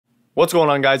What's going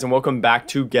on, guys, and welcome back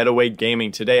to Getaway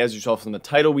Gaming. Today, as you saw from the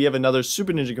title, we have another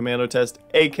Super Ninja Commando test,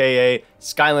 aka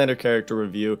Skylander Character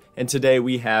review, and today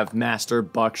we have Master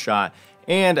Buckshot.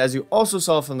 And as you also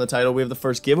saw from the title, we have the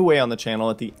first giveaway on the channel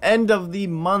at the end of the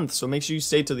month, so make sure you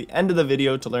stay to the end of the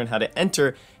video to learn how to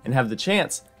enter and have the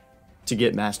chance to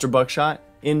get Master Buckshot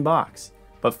in box.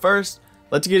 But first,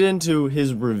 let's get into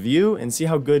his review and see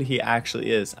how good he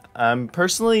actually is.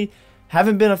 Personally,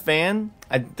 haven't been a fan.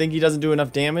 I think he doesn't do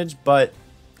enough damage, but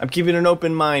I'm keeping an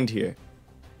open mind here.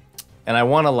 And I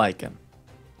want to like him.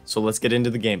 So let's get into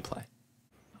the gameplay.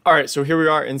 Alright, so here we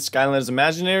are in Skylanders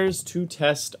Imaginaries to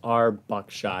test our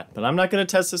Buckshot. But I'm not going to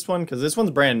test this one because this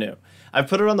one's brand new. I've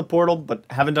put it on the portal, but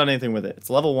haven't done anything with it. It's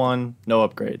level 1, no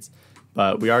upgrades.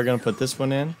 But we are going to put this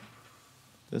one in.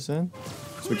 This in.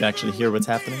 So we can actually hear what's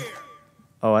happening.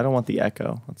 Oh, I don't want the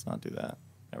echo. Let's not do that.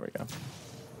 There we go.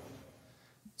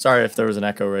 Sorry if there was an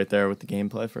echo right there with the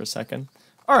gameplay for a second.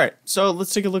 Alright, so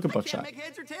let's take a look at Buckshot. I can't make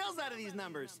heads or tails out of these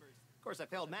numbers. Of course, I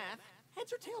failed math.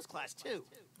 Heads or tails class too.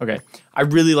 Okay, I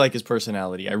really like his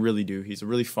personality. I really do. He's a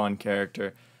really fun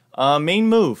character. Main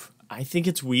move. I think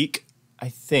it's weak. I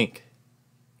think.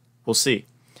 We'll see.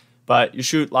 But you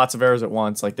shoot lots of arrows at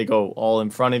once. Like, they go all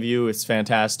in front of you. It's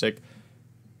fantastic.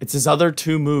 It's his other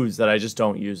two moves that I just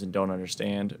don't use and don't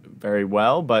understand very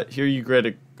well. But here you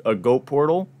get a goat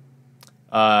portal.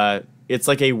 It's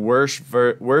like a worse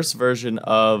version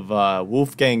of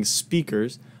Wolfgang's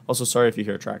speakers. Also, sorry if you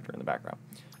hear a tractor in the background.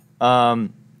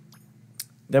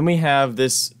 Then we have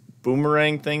this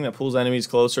boomerang thing that pulls enemies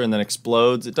closer and then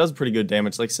explodes. It does pretty good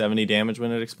damage, like 70 damage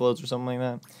when it explodes or something like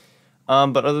that.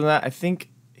 But other than that, I think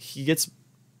he gets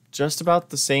just about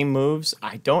the same moves.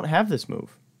 I don't have this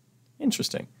move.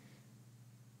 Interesting.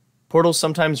 Portals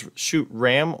sometimes shoot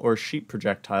ram or sheep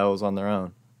projectiles on their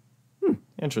own.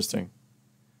 Interesting.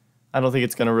 I don't think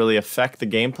it's going to really affect the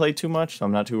gameplay too much, so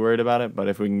I'm not too worried about it. But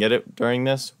if we can get it during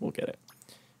this, we'll get it.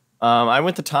 I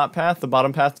went the top path. The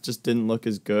bottom path just didn't look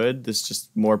as good. There's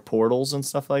just more portals and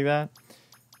stuff like that.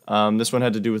 This one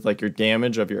had to do with like your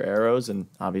damage of your arrows, and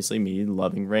obviously me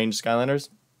loving ranged Skylanders,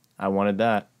 I wanted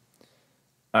that.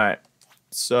 All right.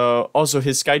 So also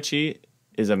his Sky Chi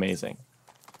is amazing.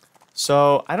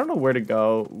 So I don't know where to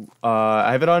go.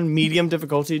 I have it on medium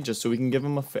difficulty just so we can give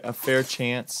him a fair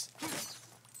chance.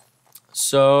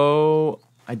 So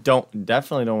I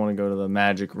definitely don't want to go to the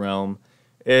Magic Realm.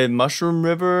 In Mushroom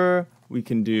River, we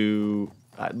can do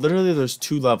literally there's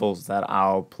two levels that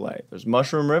I'll play. There's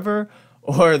Mushroom River,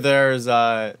 or there's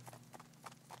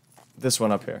this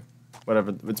one up here.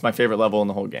 Whatever, it's my favorite level in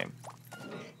the whole game.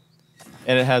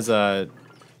 And it has what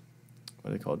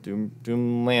do they call it?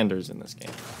 Doomlanders in this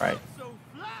game. Right.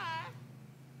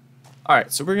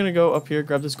 Alright, so we're going to go up here,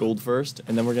 grab this gold first,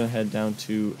 and then we're going to head down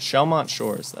to Shelmont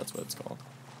Shores. That's what it's called.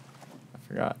 I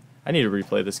forgot. I need to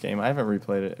replay this game. I haven't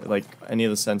replayed it, like, any of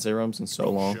the Sensei rooms in so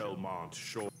long.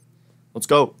 Let's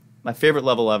go. My favorite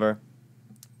level ever.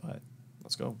 But,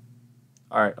 let's go.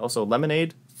 Alright, also,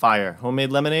 lemonade, fire.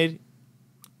 Homemade lemonade,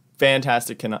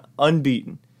 fantastic,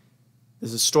 unbeaten.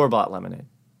 This is store-bought lemonade.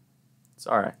 It's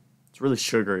alright. It's really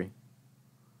sugary.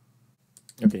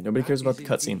 Okay, nobody cares about the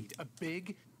cutscene.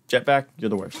 Jetpack, you're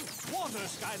the worst.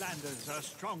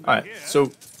 Alright,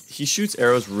 so he shoots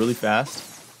arrows really fast.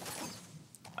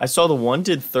 I saw the one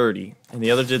did 30, and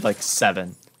the other did like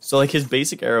 7. So like his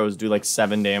basic arrows do like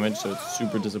 7 damage, so it's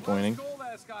super disappointing.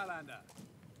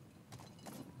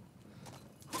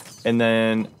 And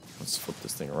then, let's flip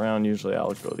this thing around. Usually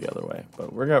I'll go the other way.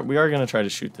 But we are gonna try to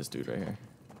shoot this dude right here.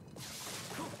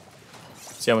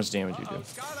 See how much damage you do.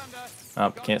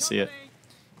 Oh, can't see it.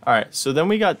 Alright, so then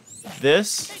we got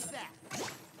this.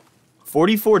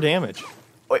 44 damage.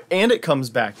 And it comes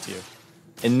back to you.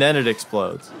 And then it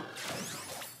explodes.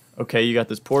 Okay, you got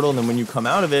this portal, and then when you come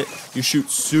out of it, you shoot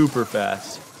super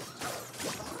fast.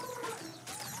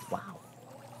 Wow.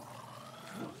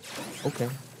 Okay.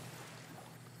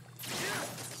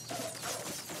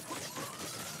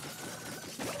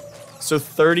 So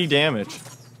 30 damage.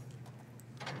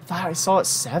 I thought I saw it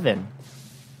 7.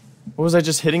 What was I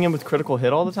just hitting him with critical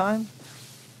hit all the time?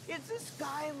 It's a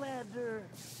Skylander.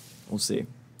 We'll see.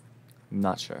 I'm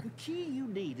not sure. The key you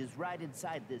need is right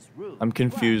inside this room. I'm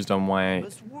confused on why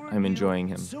I'm enjoying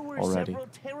him already.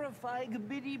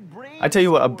 I tell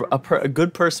you what, a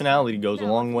good personality goes a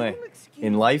long way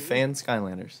in life and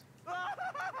Skylanders.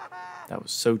 That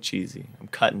was so cheesy. I'm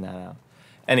cutting that out.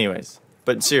 Anyways,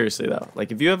 but seriously though,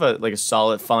 like if you have a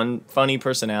solid, funny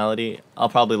personality, I'll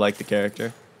probably like the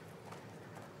character.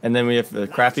 And then we have the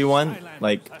crappy one,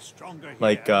 like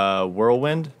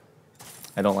Whirlwind.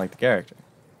 I don't like the character.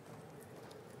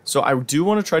 So I do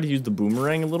want to try to use the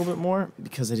boomerang a little bit more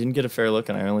because I didn't get a fair look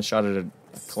and I only shot it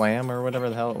clam or whatever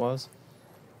the hell it was.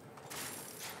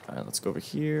 Alright, let's go over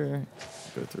here.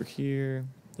 Go through here.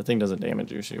 The thing doesn't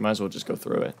damage you, so you might as well just go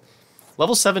through it.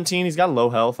 Level 17, he's got low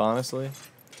health, honestly.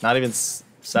 Not even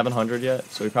 700 yet,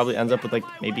 so he probably ends up with like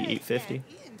maybe 850.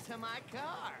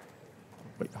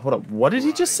 Wait, hold up. What did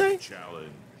he just say?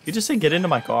 He just say get into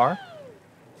my car?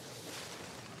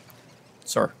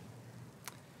 Sir.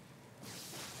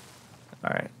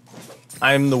 Alright.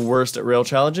 I'm the worst at rail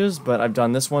challenges, but I've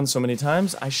done this one so many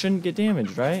times, I shouldn't get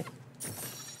damaged, right?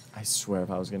 I swear if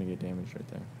I was going to get damaged right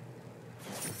there.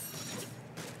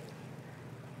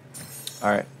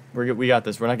 Alright, we got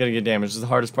this. We're not going to get damaged. This is the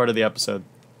hardest part of the episode.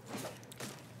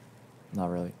 Not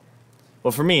really.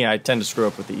 Well, for me, I tend to screw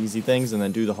up with the easy things and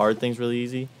then do the hard things really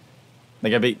easy.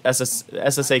 Like I beat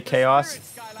SSA Chaos,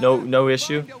 no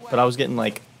issue, but I was getting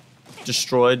like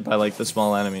destroyed by like the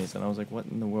small enemies, and I was like, what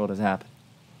in the world has happened?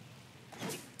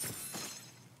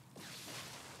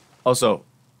 Also,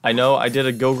 I know I did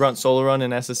a Gil Grunt solo run in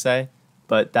SSA,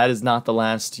 but that is not the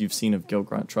last you've seen of Gil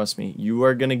Grunt, trust me. You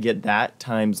are gonna get that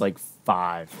times like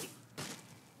 5.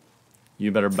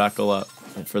 You better buckle up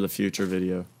for the future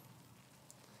video.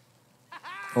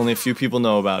 Only a few people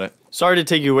know about it. Sorry to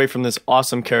take you away from this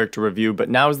awesome character review, but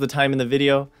now is the time in the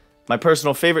video, my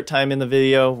personal favorite time in the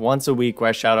video, once a week, where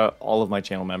I shout out all of my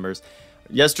channel members.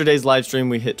 Yesterday's live stream,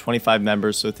 we hit 25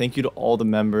 members, so thank you to all the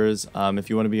members. If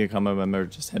you want to become a member,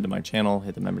 just head to my channel,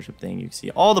 hit the membership thing. You can see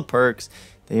all the perks.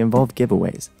 They involve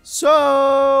giveaways.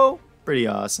 So, pretty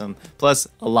awesome. Plus,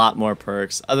 a lot more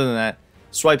perks. Other than that,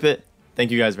 swipe it.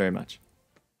 Thank you guys very much.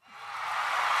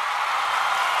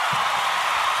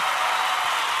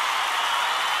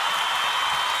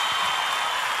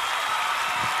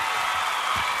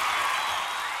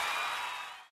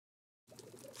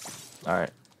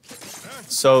 Alright,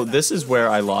 so this is where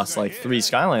I lost like 3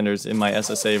 Skylanders in my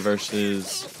SSA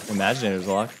versus Imaginators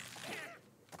lock.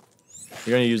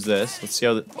 You're gonna use this. Let's see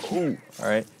how the... Oh,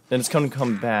 alright. Then it's gonna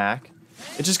come back.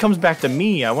 It just comes back to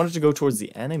me. I wanted to go towards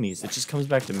the enemies. It just comes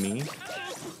back to me.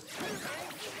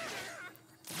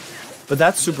 But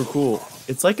that's super cool.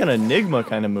 It's like an Enigma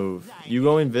kind of move. You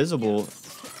go invisible,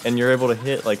 and you're able to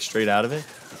hit like straight out of it.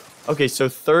 Okay, so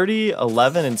 30,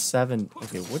 11, and 7.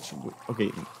 Okay, which...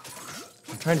 Okay...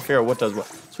 I'm trying to figure out what does what.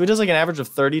 So he does like an average of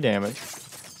 30 damage.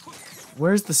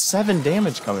 Where's the 7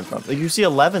 damage coming from? Like you see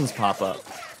 11s pop up.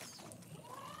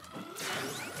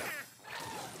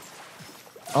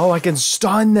 Oh, I can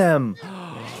stun them.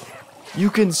 You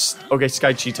can... Okay,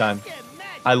 Sky Chi time.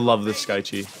 I love this Sky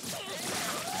Chi.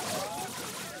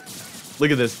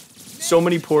 Look at this. So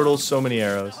many portals, so many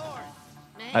arrows.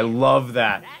 I love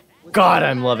that. God,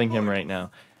 I'm loving him right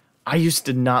now. I used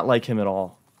to not like him at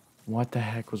all. What the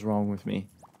heck was wrong with me?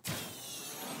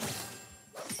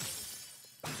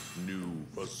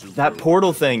 That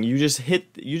portal thing, you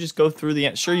just go through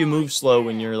the... Sure, you move slow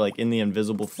when you're, like, in the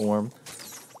invisible form.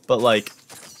 But, like...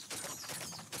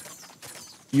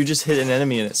 You just hit an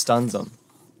enemy and it stuns them.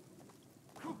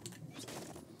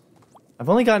 I've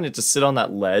only gotten it to sit on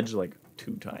that ledge, like,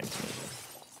 2 times. Maybe.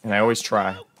 And I always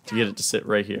try to get it to sit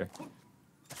right here.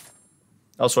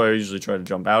 Also, I usually try to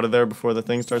jump out of there before the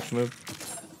thing starts to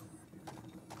move.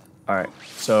 Alright,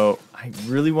 so I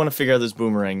really want to figure out this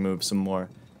boomerang move some more.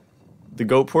 The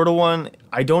goat portal one,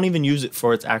 I don't even use it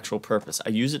for its actual purpose. I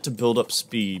use it to build up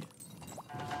speed.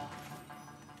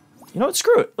 You know what?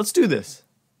 Screw it. Let's do this.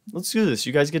 Let's do this.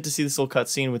 You guys get to see this little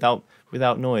cutscene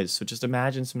without noise. So just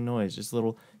imagine some noise. Just a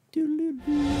little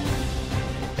doo-doo-doo.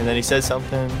 And then he says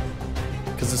something.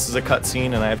 Because this is a cutscene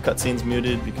and I have cutscenes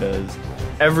muted because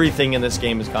everything in this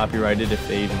game is copyrighted if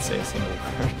they even say a single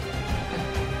word.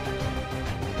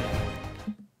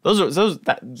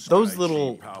 Those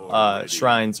little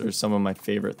shrines are some of my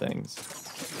favorite things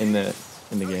in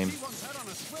the game.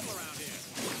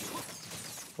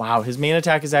 Wow, his main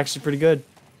attack is actually pretty good.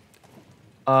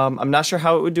 I'm not sure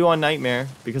how it would do on Nightmare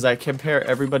because I compare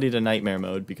everybody to Nightmare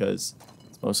mode because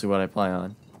it's mostly what I play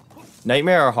on.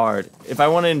 Nightmare are hard. If I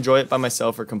want to enjoy it by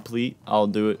myself or complete, I'll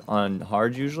do it on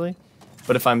hard usually.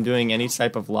 But if I'm doing any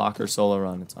type of lock or solo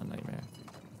run, it's on Nightmare.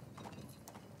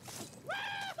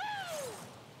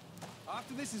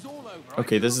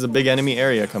 Okay, this is a big enemy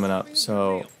area coming up,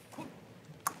 so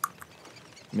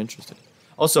I'm interested.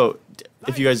 Also,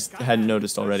 if you guys hadn't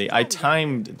noticed already, I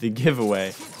timed the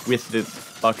giveaway with the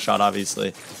buckshot,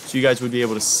 obviously, so you guys would be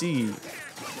able to see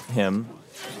him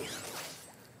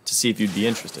to see if you'd be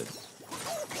interested.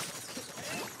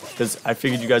 Because I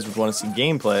figured you guys would want to see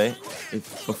gameplay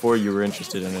before you were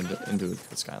interested in into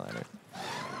the Skylander.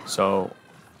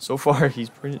 So far he's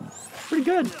pretty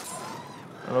good.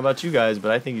 I don't know about you guys, but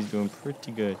I think he's doing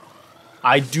pretty good.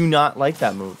 I do not like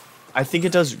that move. I think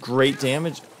it does great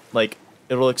damage. Like,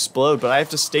 it'll explode, but I have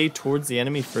to stay towards the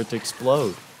enemy for it to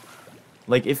explode.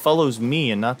 Like, it follows me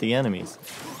and not the enemies.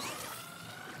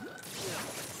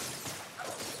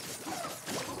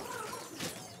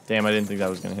 Damn, I didn't think that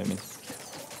was gonna hit me.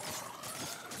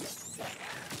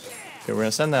 Okay, we're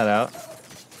gonna send that out.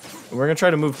 And we're gonna try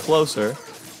to move closer.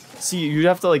 See, you'd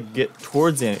have to, like, get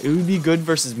towards the enemy. It would be good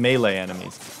versus melee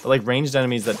enemies. But, like, ranged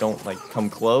enemies that don't, like, come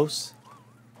close.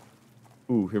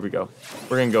 Ooh, here we go.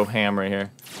 We're gonna go ham right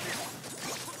here.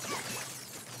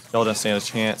 Y'all don't stand a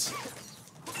chance.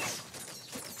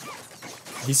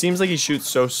 He seems like he shoots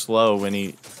so slow when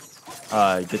he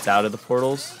gets out of the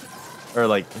portals. Or,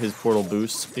 like, his portal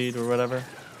boost speed or whatever.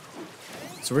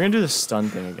 So we're gonna do the stun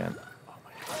thing again. Oh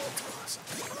my god, that's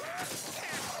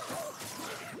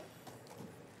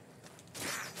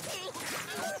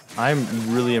awesome.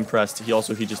 I'm really impressed.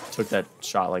 He just took that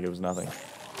shot like it was nothing.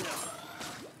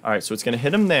 Alright, so it's gonna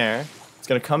hit him there. It's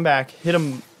gonna come back, hit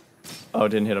him. Oh, it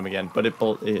didn't hit him again, but it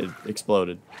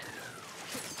exploded.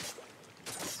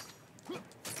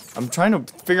 I'm trying to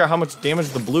figure out how much damage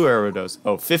the blue arrow does.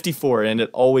 Oh, 54, and it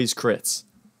always crits.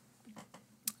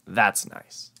 That's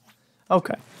nice.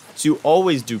 Okay, so you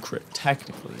always do crit.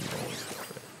 Technically, you always do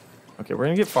crit. Okay, we're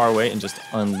gonna get far away and just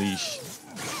unleash.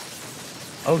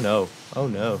 Oh no, oh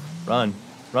no. Run.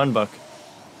 Run, Buck.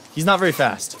 He's not very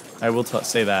fast. I will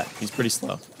say that. He's pretty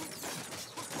slow.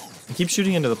 I keep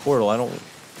shooting into the portal. I don't...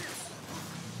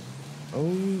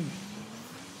 Oh...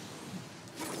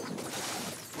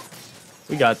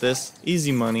 We got this.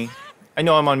 Easy money. I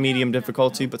know I'm on medium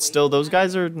difficulty, but still, those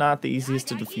guys are not the easiest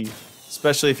to defeat.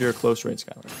 Especially if you're a close-range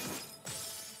Skylander.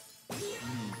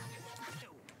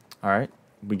 Alright,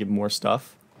 we get more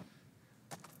stuff.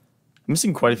 I'm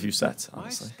missing quite a few sets,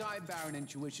 honestly.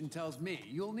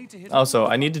 Also,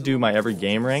 I need to do my every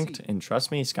game ranked, and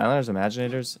trust me, Skylanders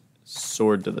Imaginators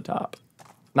soared to the top.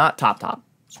 Not top.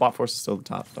 Swap Force is still the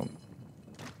top. Don't.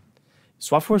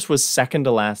 Swap Force was second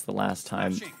to last the last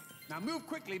time.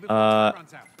 The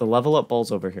level up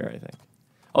ball's over here, I think.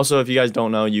 Also, if you guys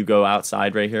don't know, you go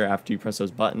outside right here after you press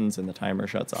those buttons and the timer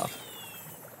shuts off.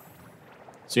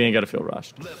 So you ain't gotta feel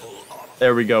rushed.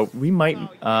 There we go. We might,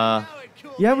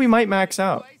 yeah, we might max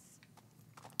out.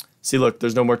 See, look,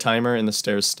 there's no more timer and the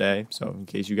stairs stay. So in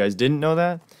case you guys didn't know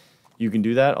that, you can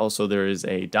do that. Also, there is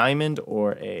a diamond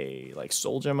or a, like,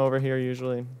 soul gem over here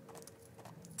usually.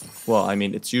 Well, I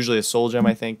mean, it's usually a soul gem,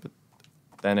 I think, but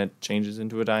then it changes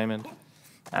into a diamond.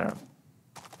 I don't know.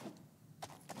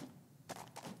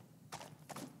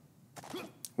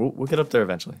 We'll get up there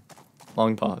eventually.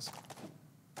 Long pause.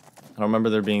 I don't remember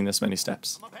there being this many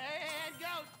steps.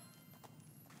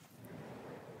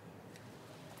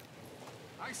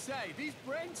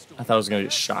 I thought I was gonna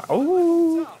get shot.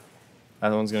 Oh,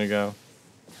 that one's gonna go.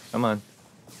 Come on.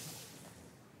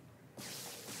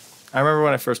 I remember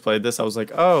when I first played this, I was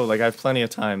like, oh, like I have plenty of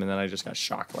time, and then I just got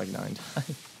shocked like 9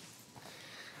 times.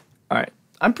 Alright,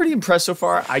 I'm pretty impressed so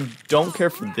far. I don't care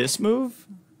for this move.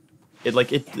 It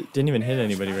didn't even hit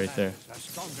anybody right there.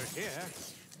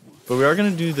 But we are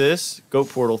gonna do this goat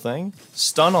portal thing,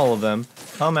 stun all of them,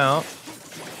 come out.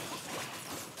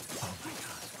 Oh my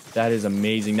god, that is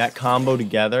amazing. That combo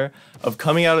together of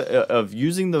coming out of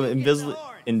using the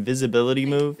invisibility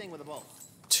move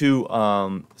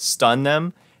to stun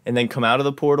them. And then come out of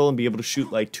the portal and be able to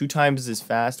shoot like 2 times as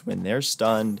fast when they're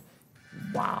stunned.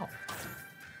 Wow.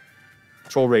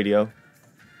 Troll radio.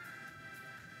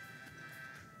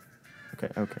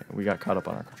 Okay. We got caught up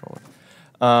on our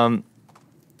controller.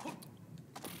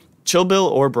 Chill Bill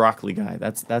or Broccoli Guy.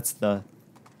 That's the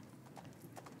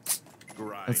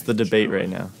debate right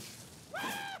now.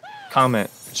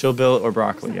 Comment. Chill Bill or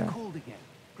Broccoli Guy.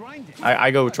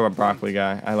 I go with Broccoli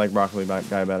Guy. I like Broccoli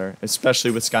Guy better.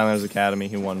 Especially with Skylanders Academy,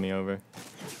 he won me over.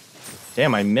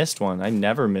 Damn, I missed one. I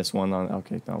never miss one on...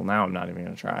 Okay, no, now I'm not even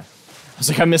going to try. I was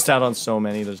like, I missed out on so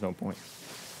many, there's no point.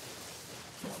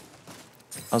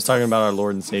 I was talking about our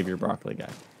Lord and Savior, Broccoli Guy.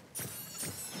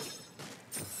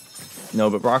 No,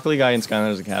 but Broccoli Guy in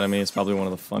Skylanders Academy is probably one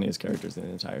of the funniest characters in the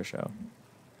entire show.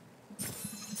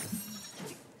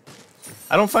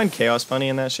 I don't find Chaos funny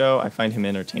in that show. I find him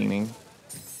entertaining.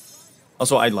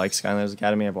 Also, I like Skylanders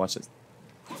Academy. I've watched it.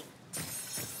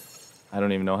 I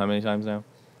don't even know how many times now.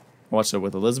 I watched it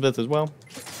with Elizabeth as well.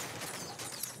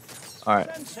 Alright.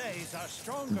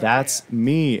 That's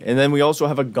me. And then we also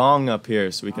have a gong up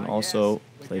here, so we can also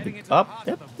play the... Up.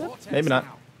 Yep. Maybe not.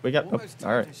 We got... Oh,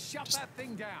 alright.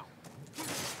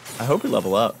 I hope we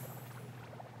level up.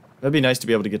 That'd be nice to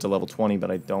be able to get to level 20,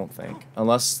 but I don't think.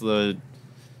 Unless the...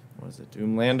 What is it?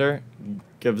 Doomlander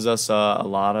gives us a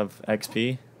lot of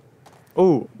XP.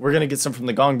 Oh, we're going to get some from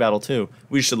the gong battle, too.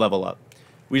 We should level up.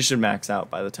 We should max out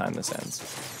by the time this ends.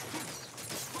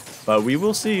 But we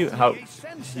will see how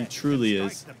he truly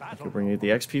is. We're bringing the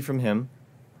XP from him.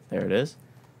 There it is.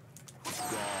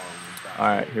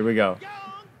 Alright, here we go.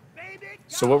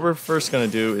 So what we're first going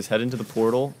to do is head into the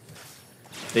portal.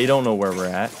 They don't know where we're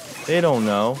at. They don't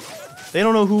know. They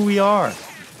don't know who we are.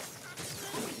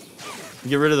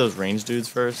 Get rid of those range dudes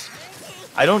first.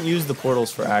 I don't use the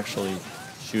portals for actually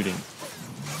shooting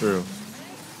through.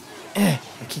 I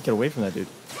can't get away from that dude.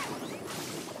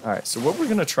 Alright, so what we're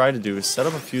going to try to do is set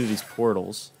up a few of these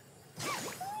portals.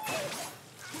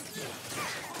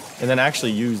 And then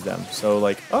actually use them. So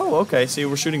like, oh, okay, see,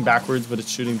 we're shooting backwards, but it's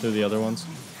shooting through the other ones.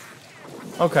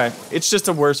 Okay, it's just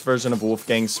a worse version of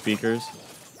Wolfgang's speakers.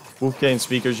 Wolfgang's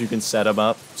speakers, you can set them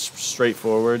up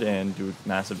straightforward and do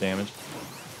massive damage.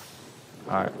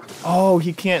 Alright. Oh,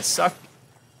 he can't suck.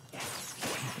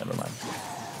 Never mind.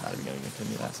 Not even going to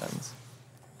continue that sentence.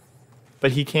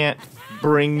 But he can't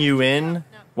bring you in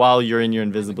while you're in your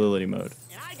invisibility mode.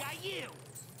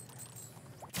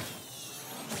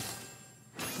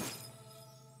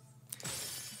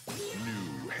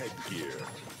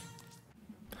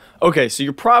 Okay, so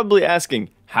you're probably asking,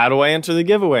 how do I enter the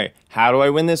giveaway? How do I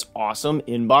win this awesome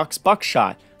in-box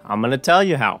buckshot? I'm gonna tell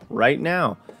you how right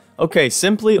now. Okay,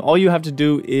 simply all you have to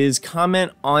do is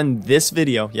comment on this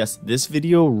video. Yes, this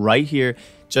video right here.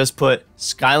 Just put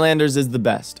Skylanders is the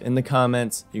best in the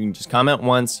comments. You can just comment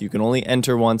once. You can only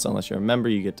enter once unless you're a member.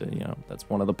 You get to, you know, that's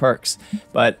one of the perks.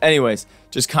 But anyways,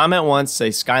 just comment once, say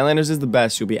Skylanders is the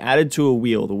best. You'll be added to a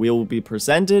wheel. The wheel will be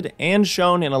presented and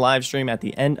shown in a live stream at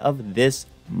the end of this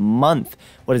month.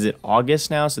 What is it, August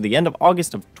now? So the end of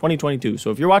August of 2022.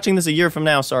 So if you're watching this a year from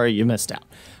now, sorry, you missed out.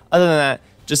 Other than that,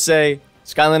 just say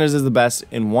Skylanders is the best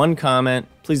in one comment.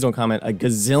 Please don't comment a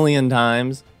gazillion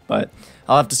times, but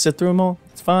I'll have to sit through them all.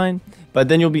 It's fine. But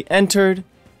then you'll be entered,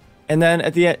 and then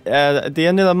at the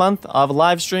end of the month, I'll have a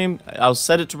live stream. I'll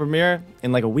set it to premiere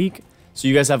in like a week, so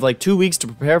you guys have like 2 weeks to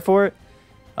prepare for it.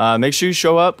 Make sure you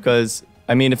show up, because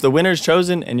I mean, if the winner's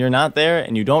chosen and you're not there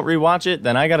and you don't rewatch it,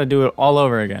 then I gotta do it all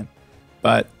over again.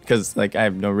 But because like I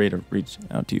have no way to reach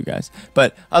out to you guys.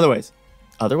 But anyways,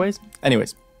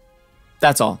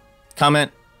 that's all.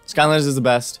 Comment Skylanders is the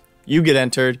best. You get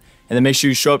entered, and then make sure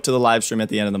you show up to the live stream at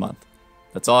the end of the month.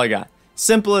 That's all I got.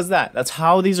 Simple as that. That's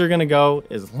how these are gonna go,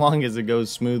 as long as it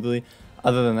goes smoothly.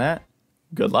 Other than that,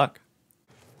 good luck.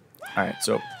 Alright,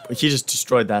 so he just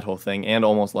destroyed that whole thing and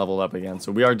almost leveled up again.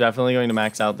 So we are definitely going to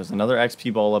max out. There's another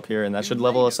XP ball up here, and that should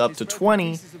level us up to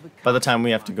 20 by the time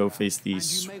we have to go face the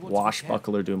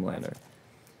swashbuckler Doomlander.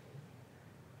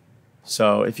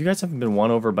 So if you guys haven't been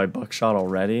won over by Buckshot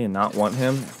already and not want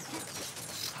him,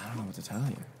 I don't know what to tell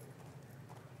you.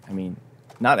 I mean,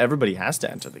 not everybody has to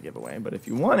enter the giveaway, but if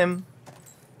you want him,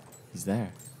 he's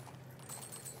there.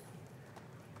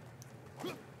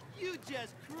 You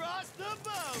just crossed the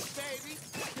boat, baby.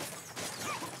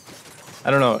 I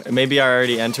don't know, maybe I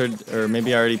already entered, or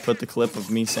maybe I already put the clip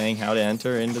of me saying how to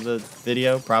enter into the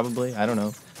video, probably. I don't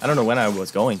know. I don't know when I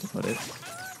was going to put it.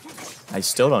 I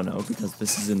still don't know, because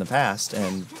this is in the past,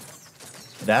 and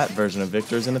that version of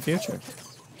Victor is in the future.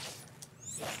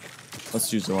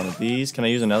 Let's use one of these. Can I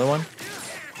use another one?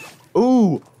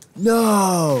 Ooh,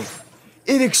 no!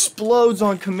 It explodes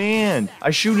on command.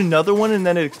 I shoot another one and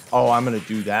then it... Oh, I'm going to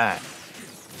do that.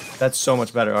 That's so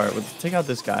much better. All right, let's take out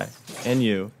this guy and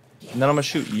you. And then I'm going to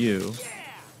shoot you.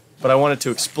 But I want it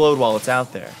to explode while it's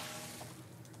out there.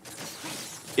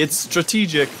 It's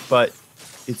strategic, but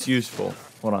it's useful.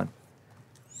 Hold on.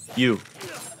 You.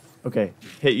 Okay,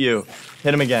 hit you.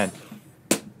 Hit him again.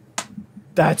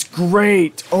 That's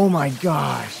great. Oh my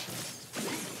gosh.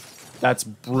 That's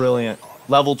brilliant.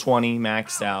 Level 20,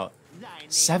 maxed out.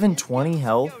 720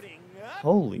 health?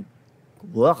 Holy.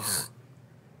 Ugh.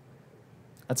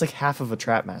 That's like half of a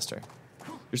Trap Master.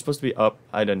 You're supposed to be up.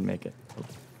 I didn't make it.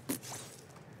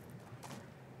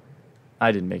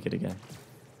 I didn't make it again.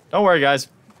 Don't worry, guys.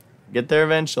 Get there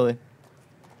eventually.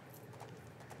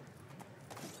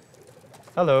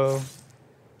 Hello.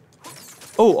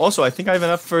 Oh, also, I think I have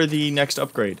enough for the next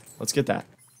upgrade. Let's get that.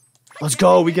 Let's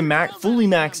go. We can fully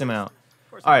max him out.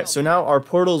 All right, so now our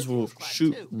portals will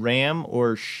shoot ram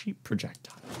or sheep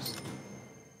projectiles.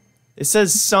 It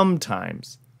says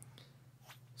sometimes.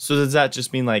 So does that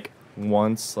just mean like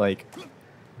once, like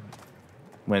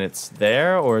when it's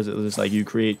there, or is it just like you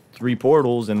create 3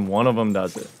 portals and one of them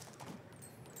does it?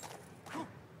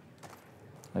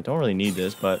 I don't really need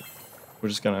this, but we're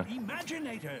just gonna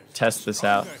test this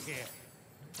out.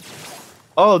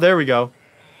 Oh, there we go.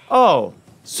 Oh,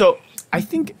 so I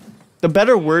think the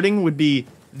better wording would be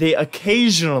they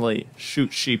occasionally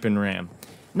shoot sheep and ram,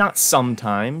 not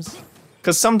sometimes.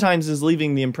 Because sometimes is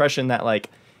leaving the impression that, like,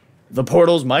 The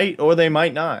portals might or they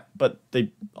might not, but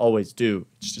they always do.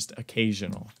 It's just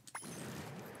occasional.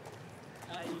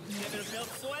 I've never felt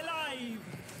so alive.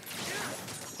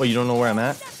 Well, you don't know where I'm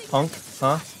at? Punk?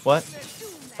 Huh? What?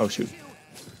 Oh, shoot.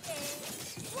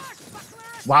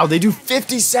 Wow, they do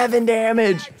 57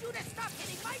 damage!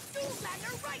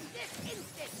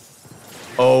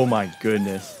 Oh my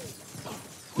goodness.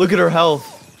 Look at her health.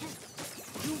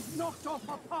 You've knocked off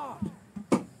my part.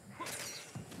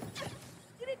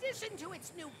 In addition to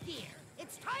its new gear,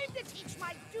 it's time to teach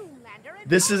my Doomlander.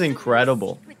 This is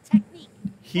incredible.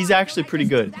 He's actually pretty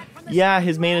good. Yeah,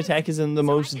 his main attack isn't the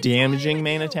most damaging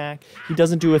main attack. He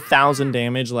doesn't do 1,000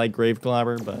 damage like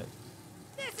Graveklobber, but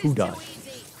who does?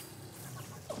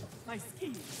 My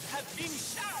skills have been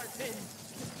sharpened.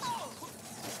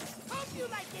 Hope you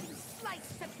like getting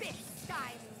sliced to bits,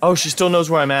 Sky. Oh, she still knows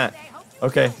where I'm at.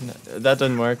 Okay, that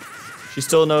doesn't work. She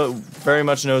still very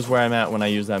much knows where I'm at when I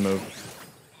use that move.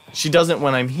 She doesn't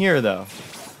when I'm here, though.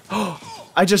 Oh,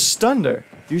 I just stunned her.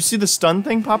 Do you see the stun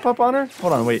thing pop up on her?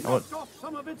 Hold on, wait.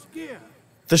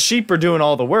 The sheep are doing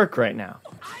all the work right now.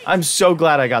 I'm so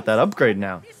glad I got that upgrade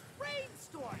now.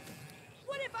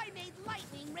 What if I made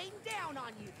lightning rain down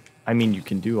on you? I mean, you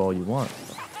can do all you want.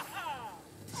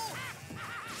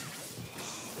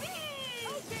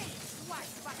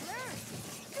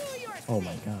 Oh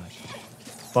my gosh.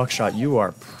 Buckshot, you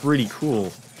are pretty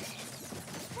cool.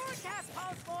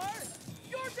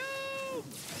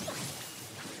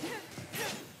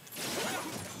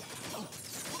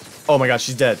 Oh my gosh,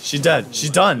 she's dead. She's dead. She's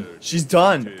done. She's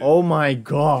done. Oh my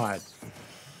god.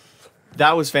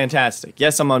 That was fantastic.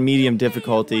 Yes, I'm on medium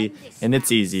difficulty, and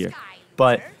it's easier.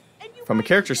 But from a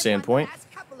character standpoint,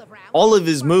 all of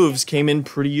his moves came in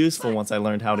pretty useful once I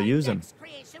learned how to use them.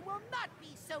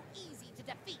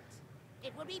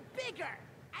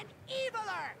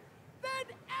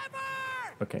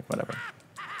 Okay, whatever.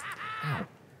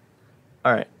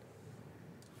 Alright.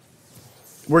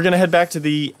 We're going to head back to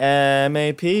the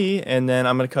MAP, and then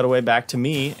I'm going to cut away back to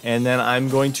me, and then I'm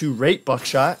going to rate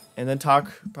Buckshot, and then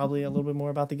talk probably a little bit more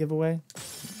about the giveaway.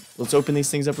 Let's open these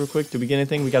things up real quick. Did we get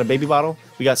anything? We got a baby bottle.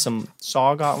 We got some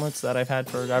saw gauntlets that I've had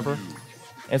forever,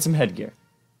 and some headgear.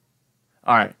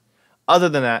 Alright. Other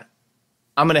than that,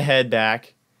 I'm going to head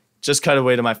back, just cut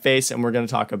away to my face, and we're going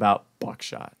to talk about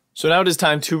Buckshot. So now it is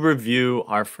time to review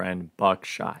our friend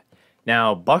Buckshot.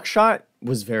 Now, Buckshot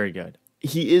was very good.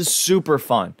 He is super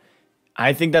fun.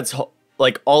 I think that's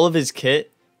like all of his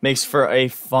kit makes for a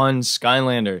fun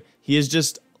Skylander. He is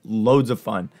just loads of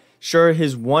fun. Sure,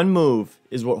 his one move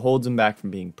is what holds him back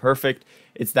from being perfect.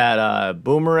 It's that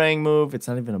boomerang move. It's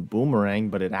not even a boomerang,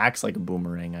 but it acts like a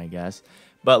boomerang, I guess.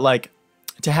 But like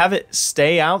to have it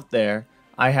stay out there,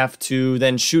 I have to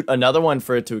then shoot another one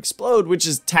for it to explode, which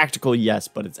is tactical, yes,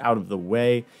 but it's out of the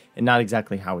way and not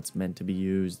exactly how it's meant to be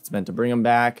used. It's meant to bring them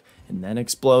back and then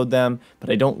explode them, but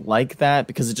I don't like that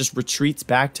because it just retreats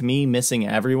back to me missing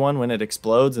everyone when it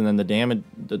explodes, and then the damage,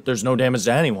 there's no damage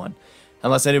to anyone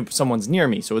unless someone's near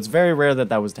me, so it's very rare that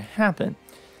that was to happen.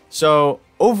 So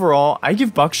overall, I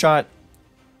give Buckshot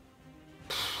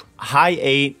high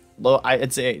 8, low,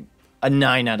 I'd say a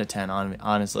 9 out of 10,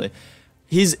 honestly.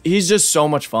 He's just so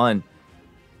much fun,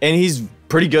 and he's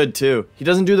pretty good too. He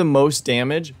doesn't do the most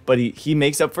damage, but he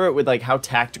makes up for it with like how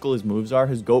tactical his moves are.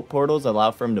 His goat portals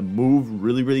allow for him to move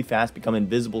really, really fast, become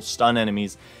invisible, stun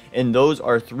enemies, and those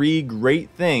are 3 great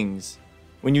things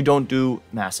when you don't do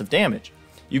massive damage.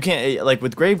 You can't, like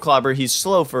with Graveklobber, he's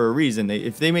slow for a reason.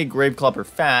 If they made Graveklobber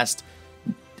fast,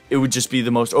 it would just be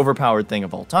the most overpowered thing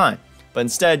of all time. But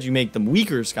instead, you make them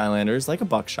weaker Skylanders, like a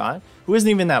Buckshot, who isn't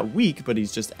even that weak, but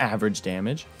he's just average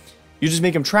damage. You just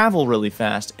make him travel really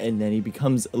fast, and then he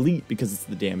becomes elite because it's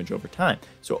the damage over time.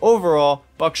 So overall,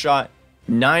 Buckshot,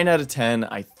 9 out of 10.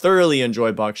 I thoroughly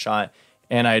enjoy Buckshot,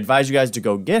 and I advise you guys to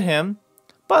go get him.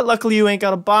 But luckily, you ain't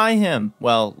got to buy him.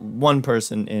 Well, one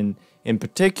person in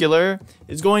particular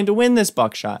is going to win this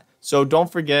Buckshot. So don't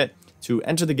forget to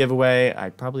enter the giveaway.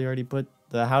 I probably already put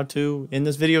the how-to in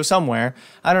this video somewhere.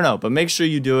 I don't know, but make sure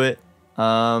you do it.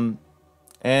 And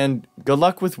good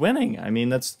luck with winning. I mean,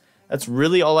 that's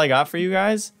really all I got for you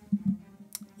guys.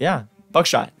 Yeah,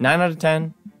 Buckshot, 9 out of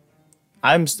 10.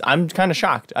 I'm kind of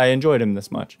shocked I enjoyed him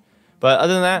this much. But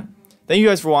other than that, thank you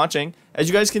guys for watching. As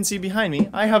you guys can see behind me,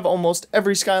 I have almost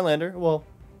every Skylander, well,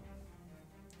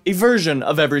 a version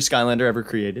of every Skylander ever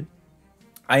created.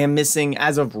 I am missing,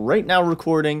 as of right now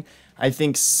recording, I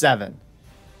think 7.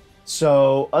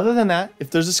 So, other than that,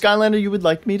 if there's a Skylander you would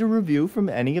like me to review from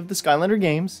any of the Skylander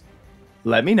games,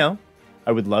 let me know.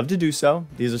 I would love to do so.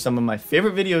 These are some of my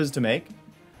favorite videos to make.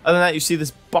 Other than that, you see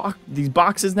these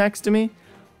boxes next to me?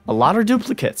 A lot are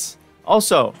duplicates.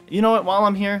 Also, you know what, while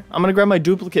I'm here, I'm gonna grab my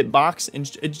duplicate box and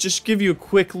just give you a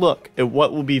quick look at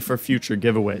what will be for future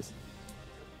giveaways.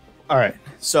 Alright,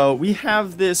 so we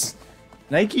have this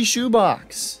Nike shoe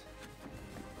box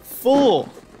full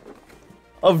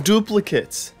of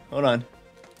duplicates. Hold on.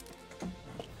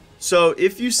 So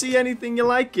if you see anything you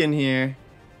like in here,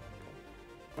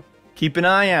 keep an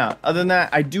eye out. Other than that,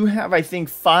 I do have, I think,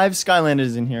 5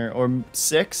 Skylanders in here, or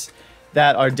 6,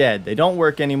 that are dead. They don't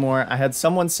work anymore. I had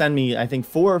someone send me, I think,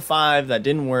 4 or 5 that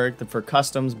didn't work for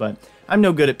customs, but I'm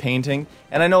no good at painting,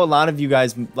 and I know a lot of you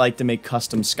guys like to make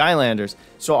custom Skylanders,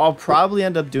 so I'll probably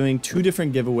end up doing 2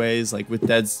 different giveaways, like with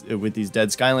these dead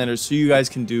Skylanders, so you guys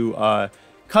can do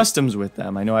customs with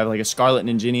them. I know I have like a Scarlet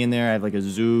Ninjini in there, I have like a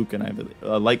Zook, and I have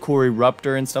a Light Core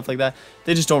Eruptor and stuff like that.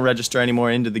 They just don't register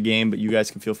anymore into the game, but you guys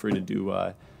can feel free to do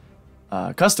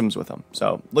customs with them.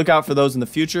 So look out for those in the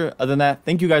future. Other than that,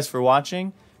 thank you guys for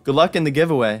watching. Good luck in the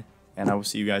giveaway, and I will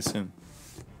see you guys soon.